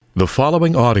The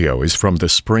following audio is from the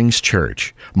Springs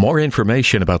Church. More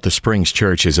information about the Springs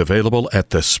Church is available at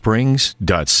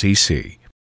thesprings.cc.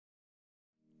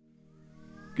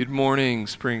 Good morning,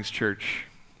 Springs Church.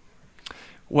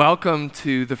 Welcome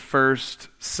to the first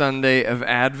Sunday of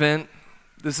Advent.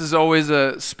 This is always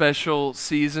a special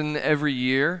season every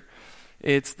year.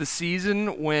 It's the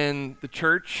season when the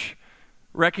church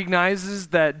recognizes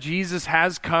that Jesus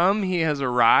has come, he has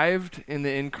arrived in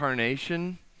the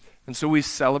incarnation. And so we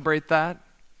celebrate that.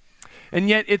 And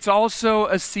yet it's also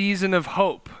a season of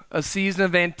hope, a season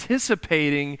of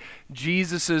anticipating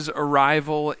Jesus'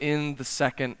 arrival in the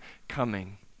second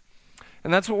coming.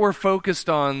 And that's what we're focused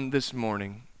on this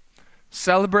morning.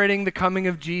 Celebrating the coming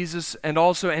of Jesus and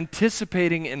also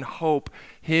anticipating in hope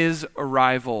his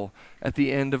arrival at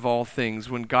the end of all things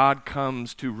when God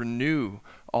comes to renew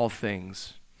all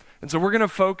things. And so we're going to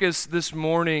focus this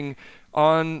morning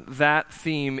on that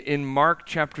theme in Mark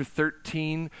chapter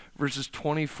 13, verses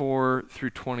 24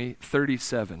 through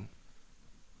 37.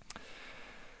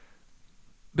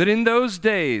 But in those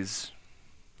days,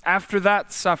 after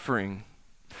that suffering,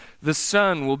 the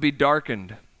sun will be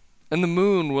darkened, and the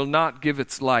moon will not give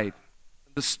its light.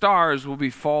 The stars will be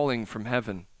falling from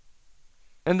heaven,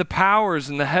 and the powers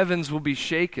in the heavens will be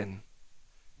shaken.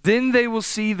 Then they will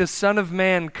see the Son of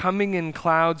Man coming in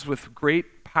clouds with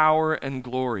great power and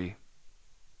glory.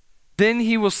 Then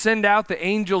he will send out the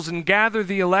angels and gather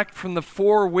the elect from the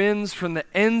four winds, from the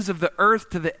ends of the earth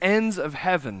to the ends of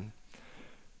heaven.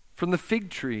 From the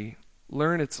fig tree,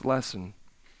 learn its lesson.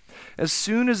 As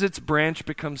soon as its branch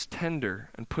becomes tender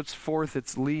and puts forth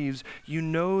its leaves, you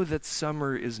know that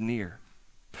summer is near.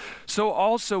 So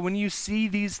also, when you see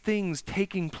these things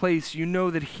taking place, you know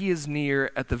that he is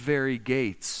near at the very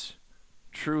gates.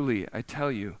 Truly, I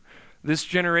tell you, this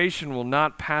generation will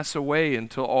not pass away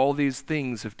until all these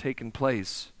things have taken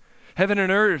place. Heaven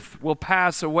and earth will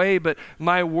pass away, but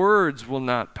my words will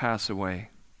not pass away.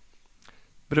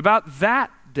 But about that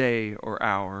day or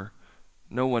hour,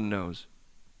 no one knows.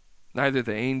 Neither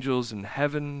the angels in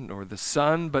heaven nor the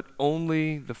Son, but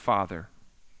only the Father.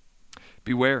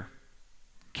 Beware,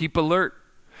 keep alert,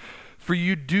 for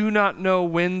you do not know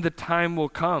when the time will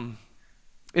come.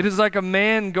 It is like a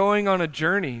man going on a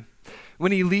journey,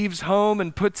 when he leaves home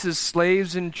and puts his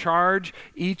slaves in charge,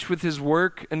 each with his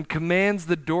work, and commands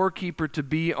the doorkeeper to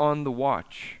be on the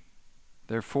watch.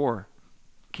 Therefore,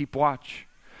 keep watch,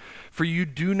 for you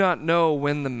do not know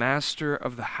when the master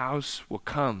of the house will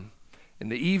come, in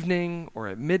the evening, or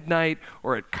at midnight,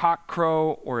 or at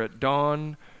cockcrow, or at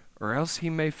dawn, or else he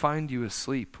may find you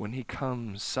asleep when he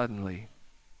comes suddenly.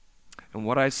 And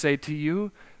what I say to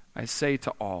you, I say to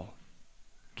all,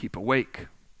 keep awake.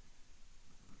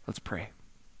 Let's pray.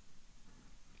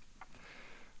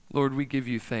 Lord, we give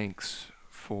you thanks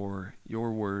for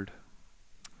your word,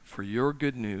 for your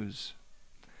good news,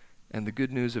 and the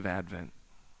good news of Advent.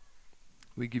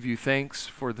 We give you thanks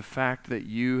for the fact that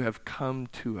you have come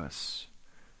to us.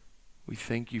 We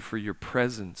thank you for your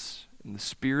presence in the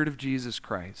Spirit of Jesus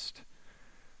Christ.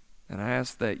 And I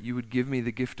ask that you would give me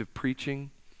the gift of preaching,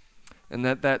 and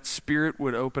that that Spirit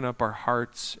would open up our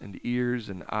hearts and ears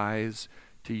and eyes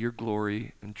to your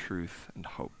glory and truth and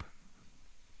hope.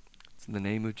 It's in the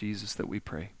name of Jesus that we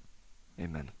pray.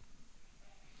 Amen.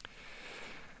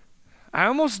 I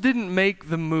almost didn't make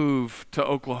the move to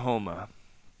Oklahoma.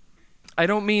 I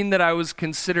don't mean that I was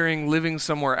considering living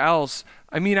somewhere else.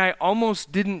 I mean, I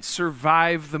almost didn't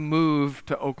survive the move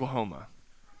to Oklahoma.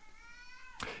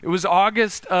 It was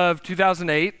August of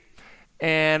 2008,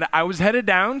 and I was headed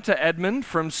down to Edmond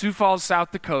from Sioux Falls,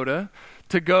 South Dakota,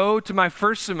 to go to my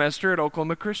first semester at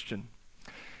Oklahoma Christian.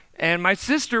 And my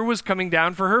sister was coming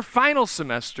down for her final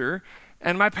semester,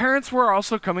 and my parents were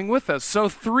also coming with us. So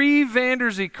 3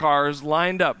 Vanderzee cars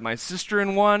lined up, my sister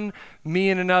in one, me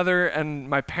in another, and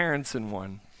my parents in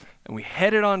one. And we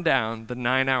headed on down the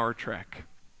 9-hour trek.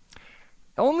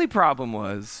 The only problem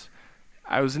was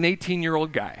I was an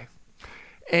 18-year-old guy.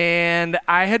 And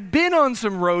I had been on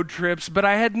some road trips, but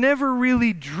I had never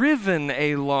really driven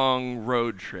a long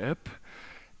road trip.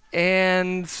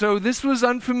 And so this was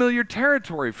unfamiliar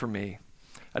territory for me.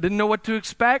 I didn't know what to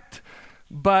expect,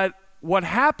 but what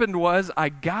happened was I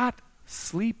got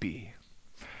sleepy.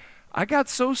 I got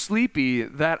so sleepy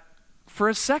that for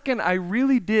a second I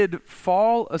really did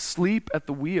fall asleep at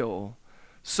the wheel,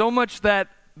 so much that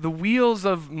the wheels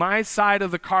of my side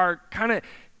of the car kind of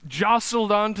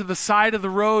jostled onto the side of the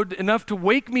road enough to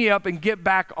wake me up and get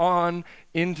back on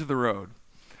into the road,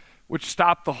 which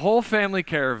stopped the whole family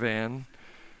caravan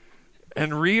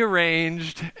and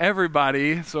rearranged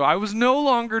everybody. So I was no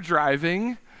longer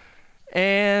driving,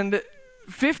 and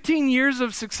 15 years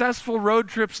of successful road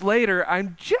trips later,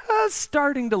 I'm just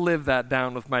starting to live that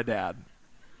down with my dad.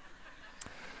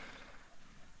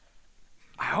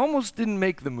 I almost didn't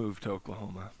make the move to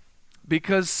Oklahoma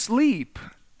because sleep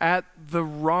at the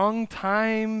wrong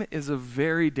time is a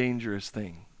very dangerous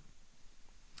thing.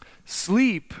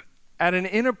 Sleep at an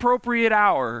inappropriate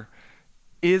hour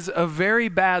is a very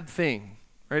bad thing.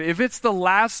 Right? If it's the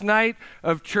last night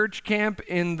of church camp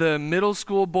in the middle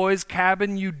school boys'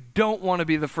 cabin, you don't want to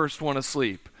be the first one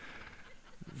asleep.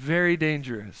 Very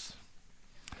dangerous.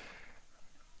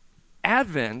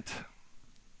 Advent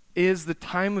is the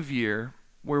time of year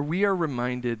where we are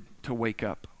reminded to wake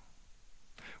up,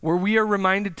 where we are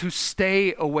reminded to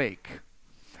stay awake.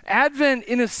 Advent,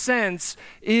 in a sense,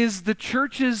 is the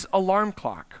church's alarm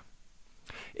clock.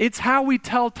 It's how we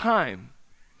tell time.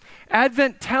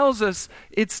 Advent tells us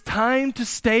it's time to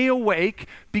stay awake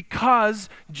because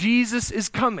Jesus is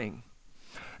coming.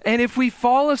 And if we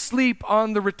fall asleep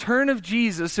on the return of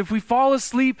Jesus, if we fall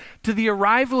asleep to the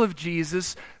arrival of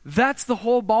Jesus, that's the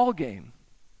whole ball game.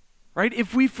 Right?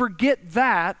 If we forget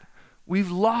that,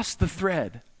 we've lost the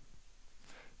thread.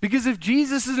 Because if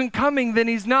Jesus isn't coming, then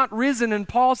he's not risen. And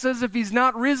Paul says if he's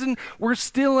not risen, we're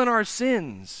still in our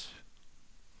sins.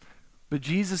 But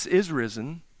Jesus is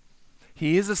risen.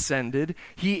 He is ascended.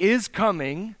 He is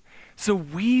coming. So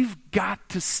we've got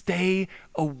to stay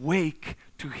awake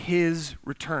to his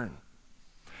return.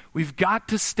 We've got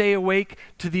to stay awake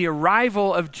to the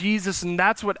arrival of Jesus, and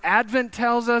that's what Advent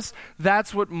tells us.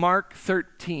 That's what Mark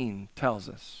 13 tells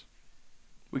us.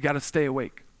 We got to stay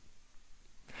awake.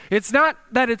 It's not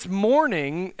that it's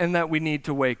morning and that we need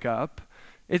to wake up.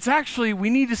 It's actually we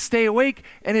need to stay awake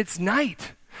and it's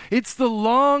night. It's the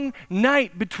long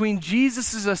night between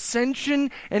Jesus'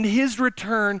 ascension and his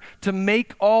return to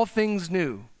make all things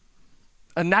new.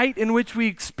 A night in which we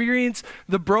experience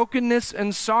the brokenness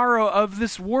and sorrow of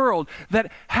this world that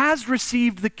has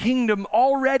received the kingdom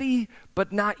already,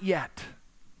 but not yet.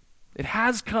 It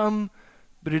has come,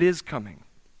 but it is coming.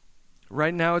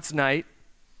 Right now it's night,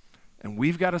 and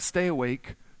we've got to stay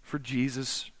awake for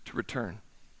Jesus to return.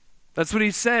 That's what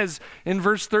he says in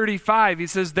verse 35. He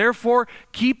says, "Therefore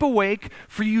keep awake,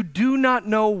 for you do not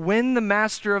know when the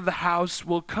master of the house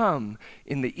will come,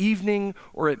 in the evening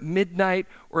or at midnight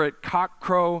or at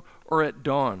cockcrow or at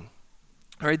dawn."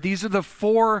 All right, these are the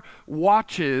 4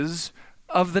 watches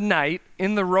of the night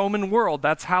in the Roman world.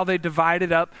 That's how they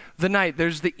divided up the night.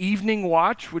 There's the evening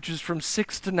watch, which is from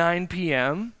 6 to 9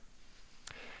 p.m.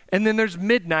 And then there's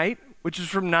midnight, which is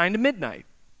from 9 to midnight.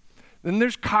 Then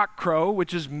there's cockcrow,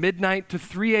 which is midnight to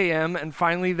 3 a.m., and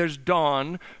finally there's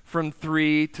dawn from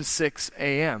 3 to 6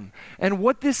 a.m. And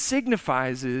what this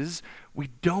signifies is we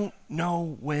don't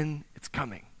know when it's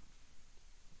coming.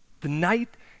 The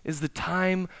night is the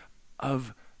time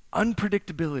of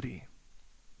unpredictability.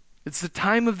 It's the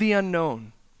time of the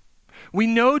unknown. We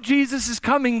know Jesus is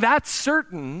coming, that's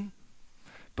certain,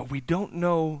 but we don't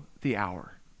know the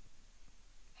hour.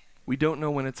 We don't know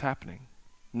when it's happening.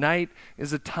 Night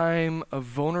is a time of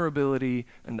vulnerability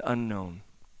and unknown.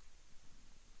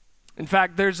 In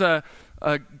fact, there's a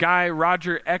guy,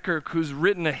 Roger Eckerk, who's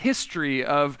written a history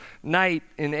of night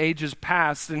in ages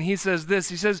past, and he says this.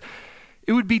 He says,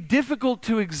 "It would be difficult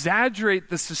to exaggerate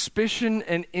the suspicion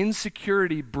and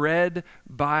insecurity bred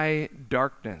by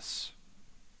darkness."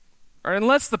 Or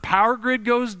unless the power grid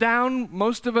goes down,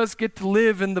 most of us get to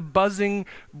live in the buzzing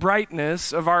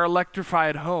brightness of our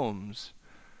electrified homes.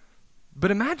 But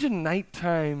imagine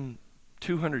nighttime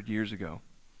 200 years ago.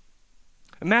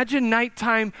 Imagine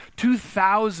nighttime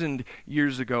 2,000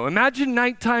 years ago. Imagine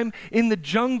nighttime in the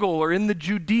jungle or in the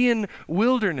Judean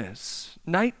wilderness.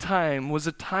 Nighttime was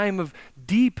a time of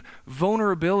deep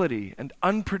vulnerability and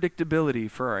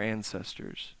unpredictability for our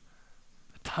ancestors.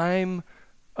 A time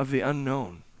of the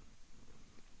unknown.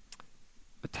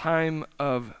 A time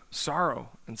of sorrow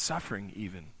and suffering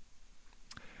even.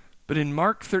 But in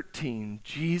Mark 13,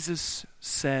 Jesus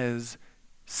says,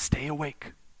 stay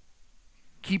awake.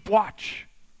 Keep watch,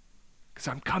 because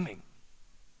I'm coming.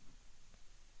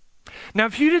 Now,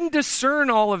 if you didn't discern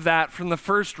all of that from the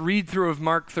first read-through of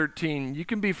Mark 13, you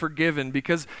can be forgiven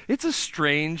because it's a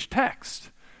strange text,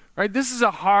 right? This is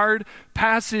a hard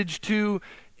passage to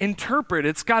interpret.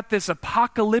 It's got this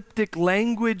apocalyptic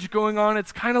language going on.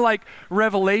 It's kind of like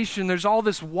Revelation. There's all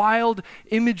this wild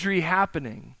imagery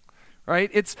happening.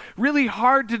 Right? It's really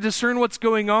hard to discern what's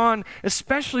going on,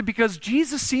 especially because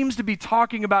Jesus seems to be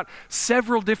talking about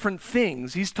several different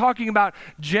things. He's talking about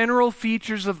general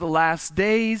features of the last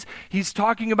days. He's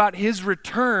talking about his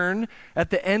return at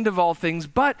the end of all things,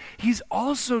 but he's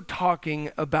also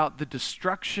talking about the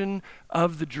destruction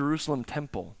of the Jerusalem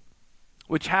temple,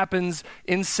 which happens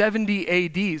in 70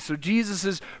 AD. So Jesus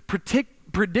is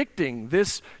predicting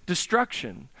this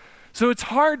destruction. So it's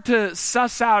hard to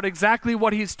suss out exactly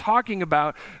what he's talking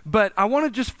about, but I want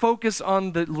to just focus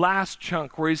on the last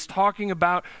chunk where he's talking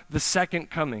about the second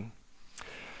coming.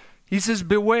 He says,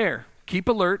 "Beware, keep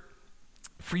alert,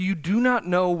 for you do not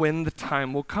know when the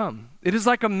time will come. It is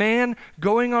like a man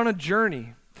going on a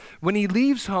journey, when he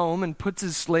leaves home and puts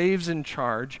his slaves in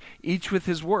charge, each with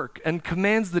his work, and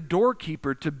commands the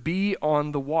doorkeeper to be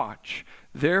on the watch.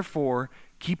 Therefore,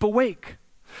 keep awake.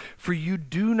 For you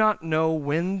do not know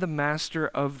when the master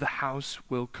of the house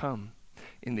will come,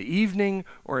 in the evening,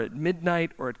 or at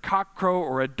midnight, or at cockcrow,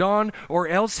 or at dawn, or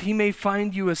else he may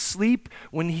find you asleep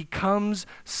when he comes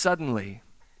suddenly.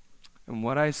 And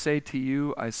what I say to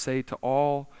you, I say to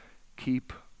all,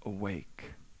 keep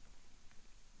awake."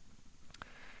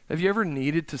 Have you ever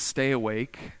needed to stay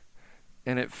awake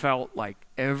and it felt like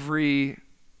every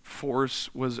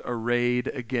force was arrayed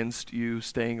against you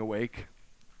staying awake?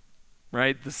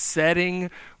 Right? The setting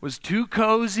was too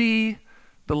cozy,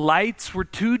 the lights were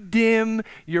too dim,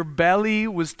 your belly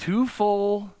was too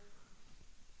full,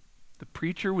 the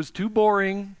preacher was too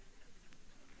boring.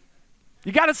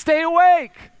 You got to stay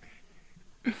awake.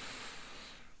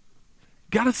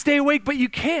 Got to stay awake, but you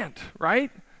can't,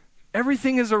 right?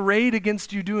 Everything is arrayed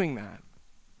against you doing that.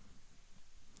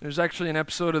 There's actually an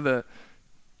episode of the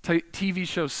TV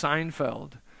show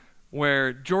Seinfeld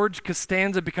where George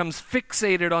Costanza becomes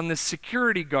fixated on this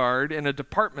security guard in a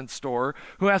department store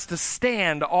who has to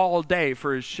stand all day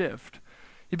for his shift.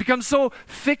 He becomes so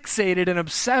fixated and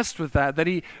obsessed with that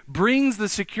he brings the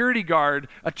security guard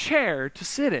a chair to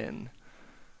sit in.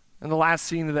 And the last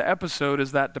scene of the episode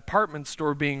is that department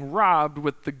store being robbed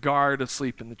with the guard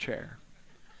asleep in the chair.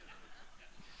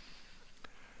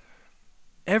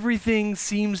 Everything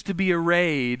seems to be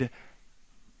arrayed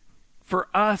for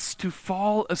us to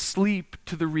fall asleep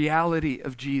to the reality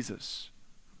of Jesus.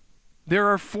 There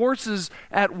are forces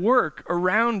at work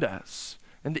around us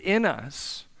and in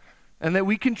us, and that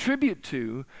we contribute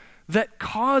to, that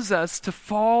cause us to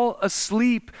fall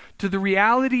asleep to the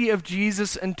reality of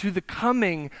Jesus and to the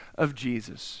coming of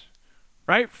Jesus.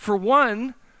 Right? For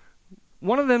one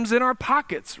of them's in our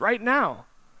pockets right now.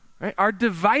 Right? Our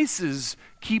devices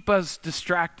keep us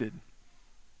distracted.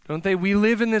 Don't they? We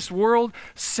live in this world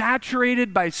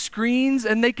saturated by screens,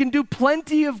 and they can do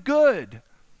plenty of good.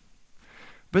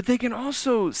 But they can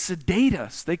also sedate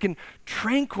us. They can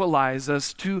tranquilize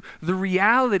us to the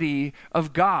reality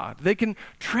of God. They can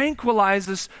tranquilize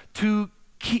us to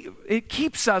it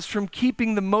keeps us from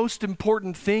keeping the most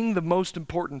important thing the most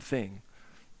important thing.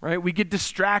 Right? We get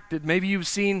distracted. Maybe you've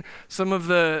seen some of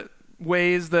the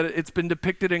ways that it's been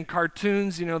depicted in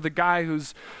cartoons. You know, the guy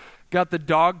who's got the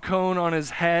dog cone on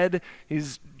his head.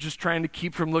 He's just trying to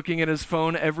keep from looking at his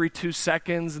phone every 2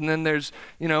 seconds. And then there's,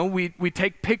 we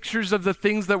take pictures of the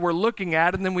things that we're looking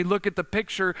at, and then we look at the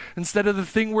picture instead of the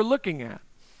thing we're looking at.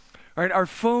 All right, our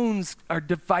phones, our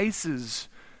devices,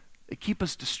 they keep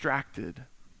us distracted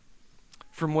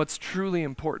from what's truly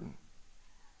important.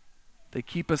 They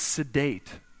keep us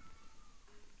sedate.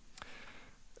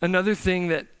 Another thing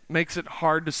that makes it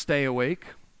hard to stay awake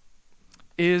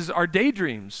is our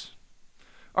daydreams.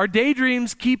 Our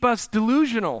daydreams keep us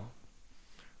delusional.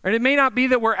 Right? It may not be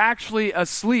that we're actually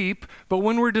asleep, but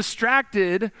when we're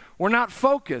distracted, we're not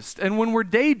focused. And when we're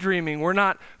daydreaming, we're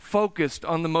not focused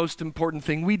on the most important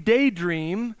thing. We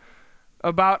daydream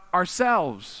about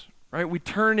ourselves, right? We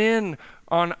turn in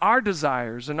on our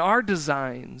desires and our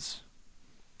designs.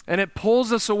 And it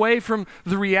pulls us away from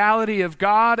the reality of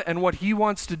God and what He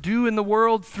wants to do in the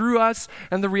world through us,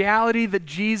 and the reality that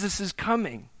Jesus is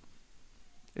coming.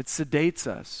 It sedates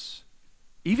us,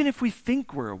 even if we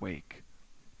think we're awake.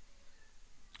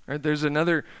 Right, there's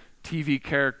another TV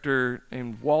character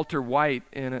named Walter White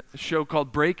in a show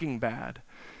called Breaking Bad.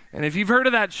 And if you've heard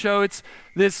of that show, it's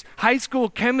this high school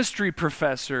chemistry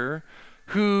professor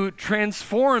who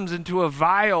transforms into a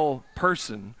vile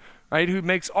person, right, who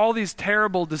makes all these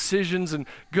terrible decisions and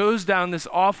goes down this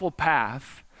awful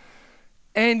path.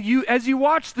 And as you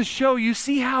watch the show, you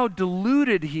see how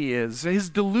deluded he is. His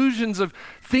delusions of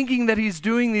thinking that he's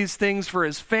doing these things for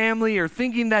his family, or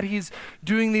thinking that he's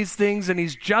doing these things and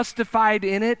he's justified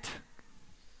in it.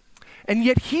 And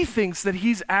yet he thinks that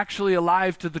he's actually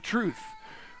alive to the truth.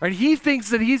 Right? He thinks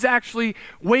that he's actually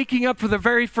waking up for the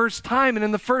very first time. And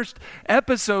in the first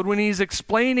episode, when he's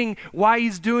explaining why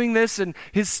he's doing this and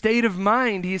his state of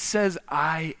mind, he says,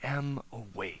 "I am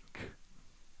awake."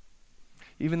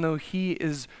 Even though he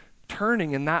is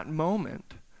turning in that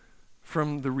moment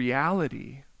from the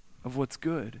reality of what's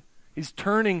good. He's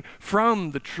turning from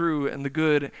the true and the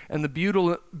good and the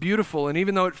beautiful. And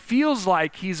even though it feels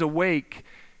like he's awake,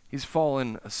 he's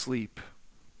fallen asleep.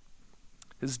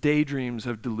 His daydreams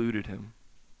have deluded him.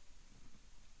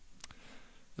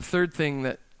 The third thing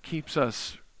that keeps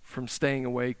us from staying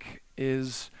awake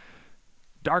is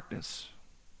darkness.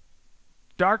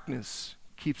 Darkness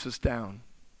keeps us down.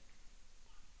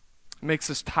 It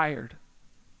makes us tired.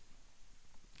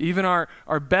 Even our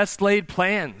best laid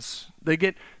plans, they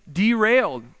get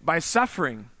derailed by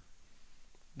suffering.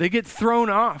 They get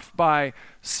thrown off by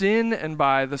sin and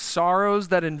by the sorrows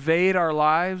that invade our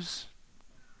lives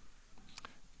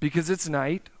because it's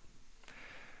night,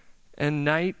 and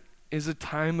night is a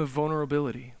time of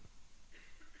vulnerability.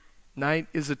 Night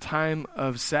is a time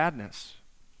of sadness.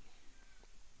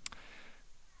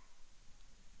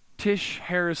 Tish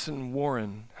Harrison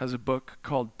Warren has a book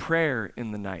called Prayer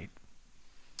in the Night.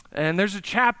 And there's a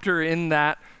chapter in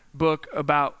that book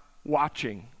about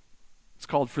watching. It's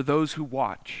called For Those Who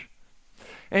Watch.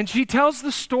 And she tells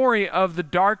the story of the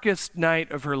darkest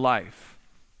night of her life.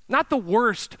 Not the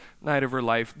worst night of her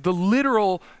life, the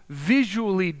literal,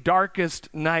 visually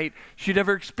darkest night she'd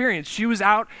ever experienced. She was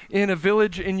out in a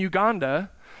village in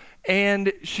Uganda,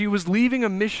 and she was leaving a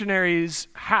missionary's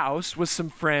house with some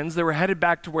friends. They were headed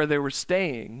back to where they were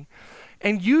staying.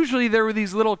 And usually there were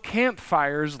these little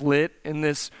campfires lit in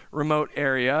this remote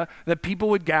area that people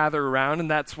would gather around, and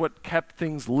that's what kept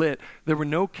things lit. There were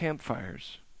no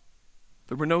campfires.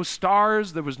 There were no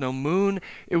stars. There was no moon.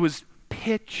 It was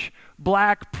pitch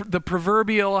black, the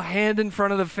proverbial hand in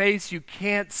front of the face. You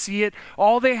can't see it.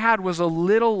 All they had was a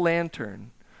little lantern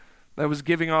that was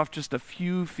giving off just a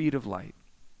few feet of light.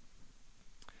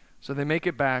 So they make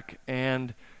it back,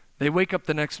 and they wake up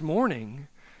the next morning,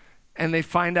 and they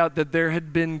find out that there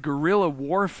had been guerrilla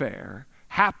warfare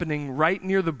happening right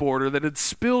near the border that had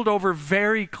spilled over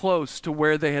very close to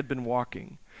where they had been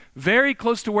walking. Very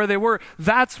close to where they were.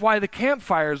 That's why the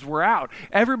campfires were out.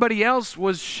 Everybody else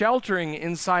was sheltering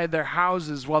inside their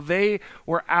houses while they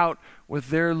were out with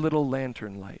their little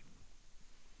lantern light.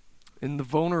 In the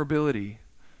vulnerability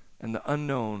and the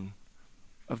unknown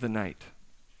of the night.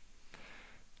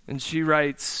 And she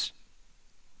writes,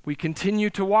 "We continue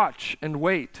to watch and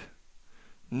wait,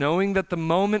 knowing that the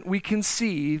moment we can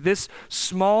see, this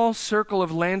small circle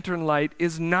of lantern light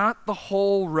is not the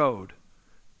whole road,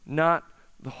 not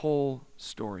the whole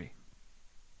story."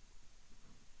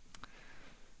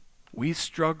 We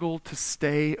struggle to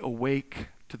stay awake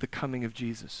to the coming of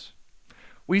Jesus.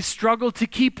 We struggle to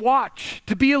keep watch,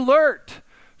 to be alert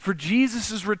for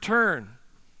Jesus' return.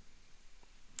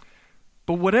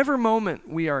 But whatever moment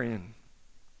we are in,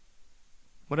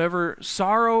 whatever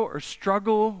sorrow or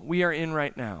struggle we are in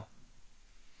right now,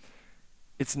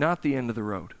 it's not the end of the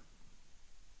road.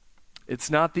 It's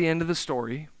not the end of the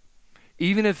story.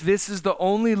 Even if this is the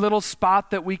only little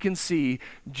spot that we can see,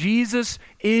 Jesus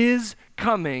is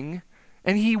coming,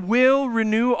 and he will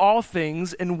renew all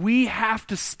things, and we have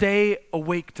to stay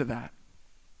awake to that,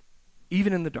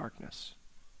 even in the darkness.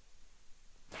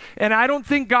 And I don't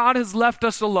think God has left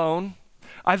us alone.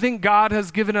 I think God has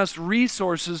given us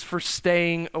resources for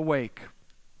staying awake.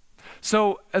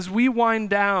 So as we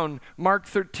wind down Mark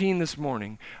 13 this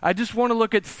morning, I just want to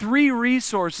look at 3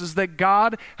 resources that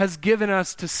God has given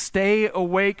us to stay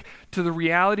awake to the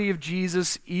reality of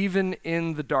Jesus even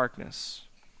in the darkness.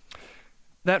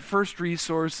 That first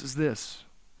resource is this.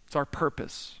 It's our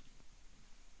purpose.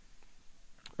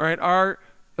 All right, our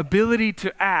ability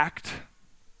to act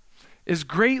is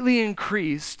greatly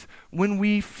increased when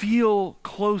we feel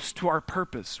close to our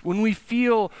purpose, when we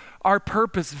feel our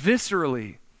purpose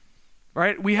viscerally.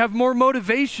 Right? We have more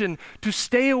motivation to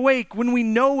stay awake when we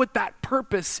know what that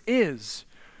purpose is.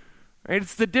 Right?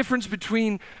 It's the difference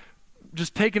between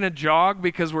just taking a jog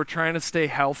because we're trying to stay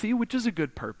healthy, which is a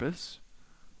good purpose,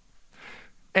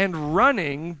 and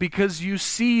running because you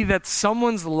see that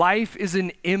someone's life is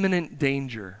in imminent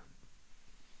danger.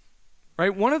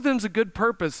 Right? One of them's a good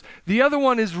purpose. The other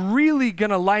one is really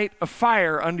going to light a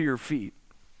fire under your feet.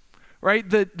 Right?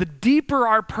 The deeper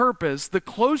our purpose, the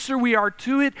closer we are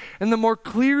to it, and the more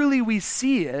clearly we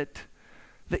see it,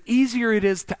 the easier it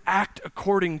is to act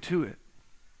according to it.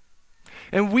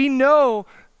 And we know,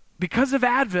 because of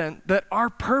Advent, that our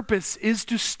purpose is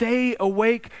to stay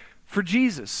awake for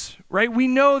Jesus. Right? We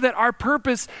know that our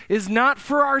purpose is not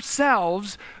for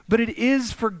ourselves, but it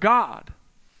is for God.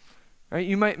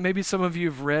 Right? Maybe some of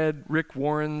you have read Rick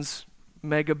Warren's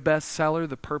mega bestseller,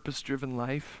 The Purpose-Driven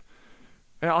Life.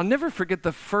 And I'll never forget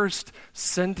the first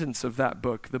sentence of that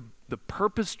book, the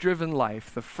Purpose-Driven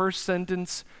Life. The first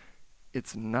sentence,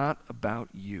 it's not about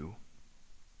you.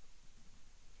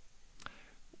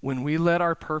 when we let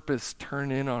our purpose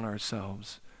turn in on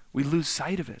ourselves, we lose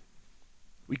sight of it.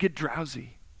 We get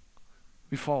drowsy.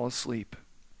 We fall asleep.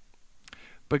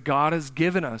 But God has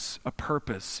given us a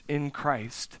purpose in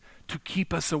Christ to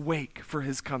keep us awake for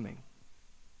his coming.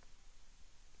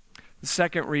 The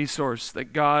second resource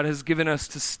that God has given us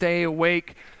to stay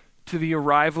awake to the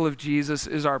arrival of Jesus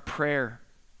is our prayer.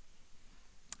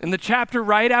 In the chapter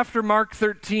right after Mark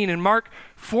 13, in Mark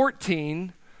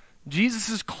 14,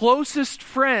 Jesus' closest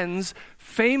friends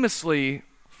famously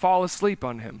fall asleep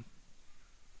on him.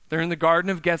 They're in the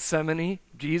Garden of Gethsemane.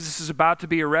 Jesus is about to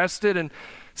be arrested, and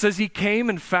says he came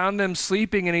and found them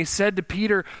sleeping, and he said to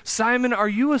Peter, "Simon, are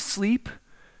you asleep?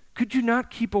 Could you not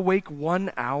keep awake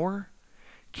 1 hour?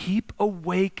 Keep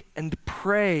awake and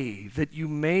pray that you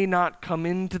may not come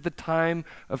into the time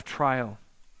of trial.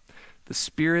 The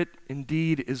spirit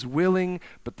indeed is willing,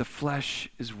 but the flesh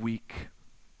is weak."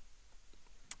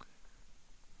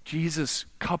 Jesus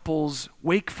couples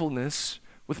wakefulness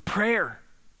with prayer.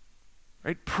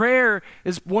 Right? Prayer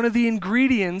is one of the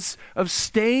ingredients of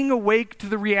staying awake to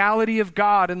the reality of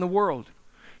God in the world.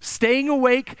 Staying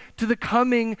awake to the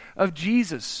coming of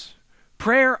Jesus.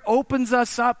 Prayer opens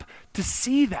us up to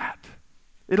see that.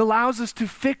 It allows us to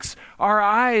fix our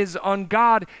eyes on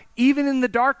God even in the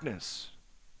darkness.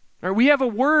 Right? We have a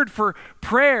word for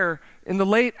prayer in the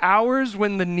late hours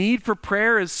when the need for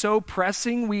prayer is so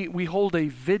pressing. We hold a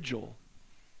vigil.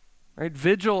 Right?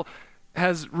 Vigil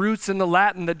has roots in the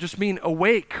Latin that just mean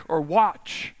awake or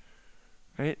watch.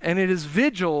 Right? And it is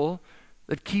vigil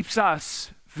that keeps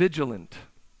us vigilant.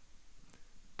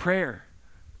 Prayer.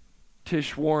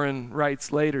 Tish Warren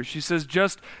writes later, she says,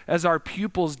 just as our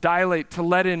pupils dilate to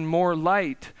let in more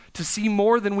light, to see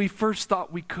more than we first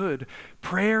thought we could,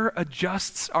 prayer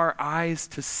adjusts our eyes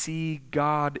to see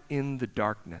God in the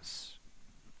darkness.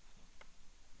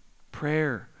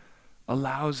 Prayer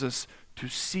allows us to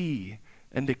see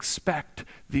and expect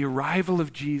the arrival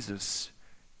of Jesus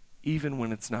even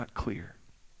when it's not clear.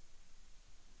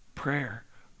 Prayer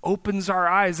opens our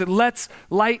eyes. It lets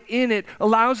light in. It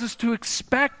allows us to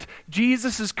expect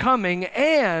Jesus is coming,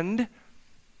 and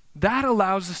that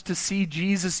allows us to see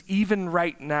Jesus even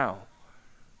right now.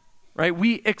 Right?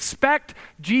 We expect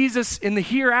Jesus in the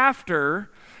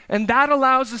hereafter, and that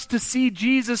allows us to see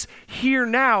Jesus here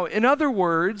now. In other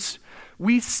words,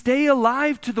 we stay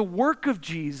alive to the work of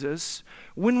Jesus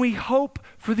when we hope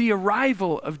for the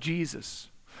arrival of Jesus.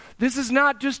 This is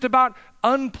not just about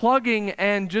unplugging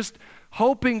and just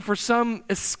hoping for some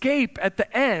escape at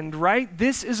the end, right?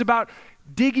 This is about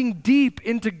digging deep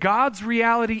into God's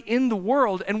reality in the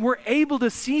world, and we're able to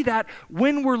see that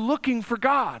when we're looking for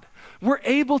God. We're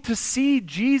able to see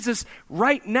Jesus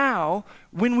right now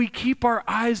when we keep our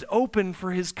eyes open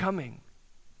for his coming.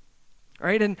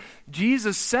 Right? And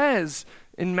Jesus says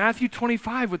in Matthew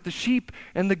 25 with the sheep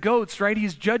and the goats, right?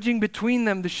 He's judging between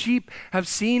them. The sheep have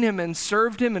seen him and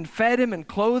served him and fed him and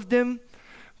clothed him.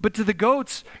 But to the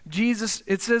goats, Jesus,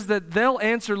 it says that they'll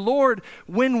answer, "Lord,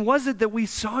 when was it that we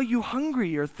saw you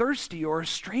hungry or thirsty or a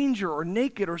stranger or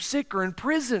naked or sick or in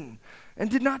prison and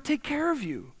did not take care of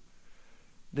you?"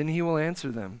 Then he will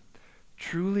answer them,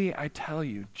 "Truly I tell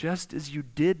you, just as you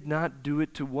did not do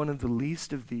it to one of the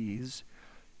least of these,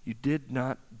 you did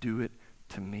not do it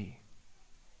to me."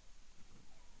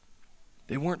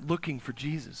 They weren't looking for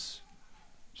Jesus,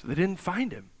 so they didn't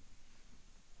find him.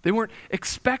 They weren't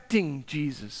expecting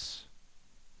Jesus,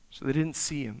 so they didn't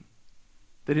see him.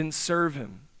 They didn't serve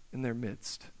him in their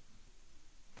midst.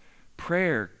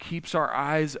 Prayer keeps our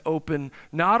eyes open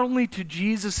not only to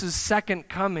Jesus' second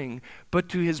coming, but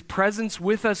to his presence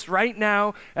with us right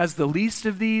now as the least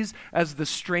of these, as the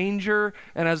stranger,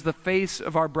 and as the face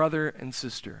of our brother and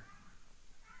sister.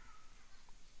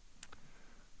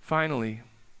 Finally,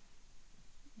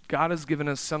 God has given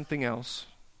us something else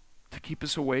to keep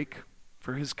us awake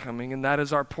for his coming, and that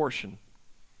is our portion,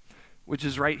 which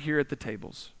is right here at the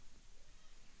tables.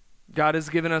 God has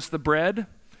given us the bread,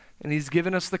 and he's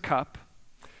given us the cup,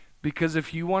 because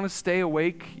if you want to stay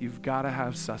awake, you've got to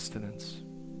have sustenance.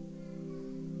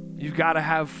 You've got to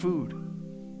have food.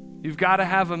 You've got to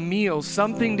have a meal,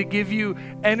 something to give you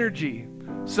energy,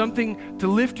 something to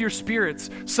lift your spirits,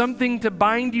 something to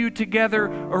bind you together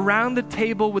around the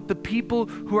table with the people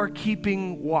who are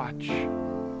keeping watch,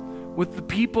 with the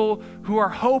people who are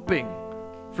hoping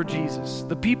for Jesus,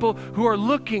 the people who are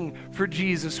looking for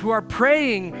Jesus, who are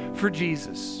praying for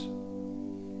Jesus,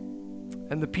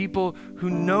 and the people who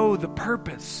know the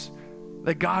purpose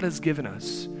that God has given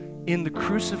us in the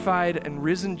crucified and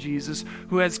risen Jesus,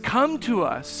 who has come to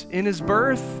us in his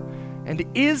birth and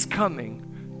is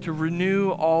coming to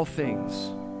renew all things.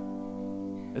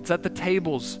 It's at the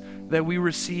tables that we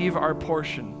receive our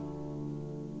portion.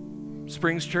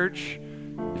 Springs Church,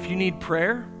 if you need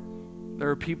prayer, there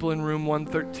are people in room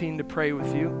 113 to pray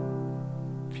with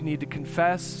you. If you need to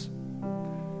confess.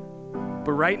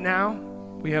 But right now,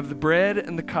 we have the bread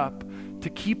and the cup to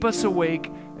keep us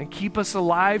awake and keep us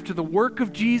alive to the work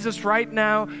of Jesus right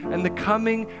now and the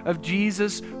coming of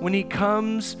Jesus when he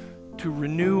comes to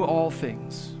renew all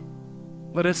things.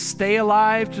 Let us stay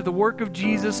alive to the work of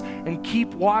Jesus and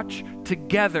keep watch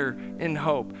together in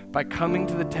hope by coming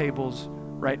to the tables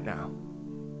right now.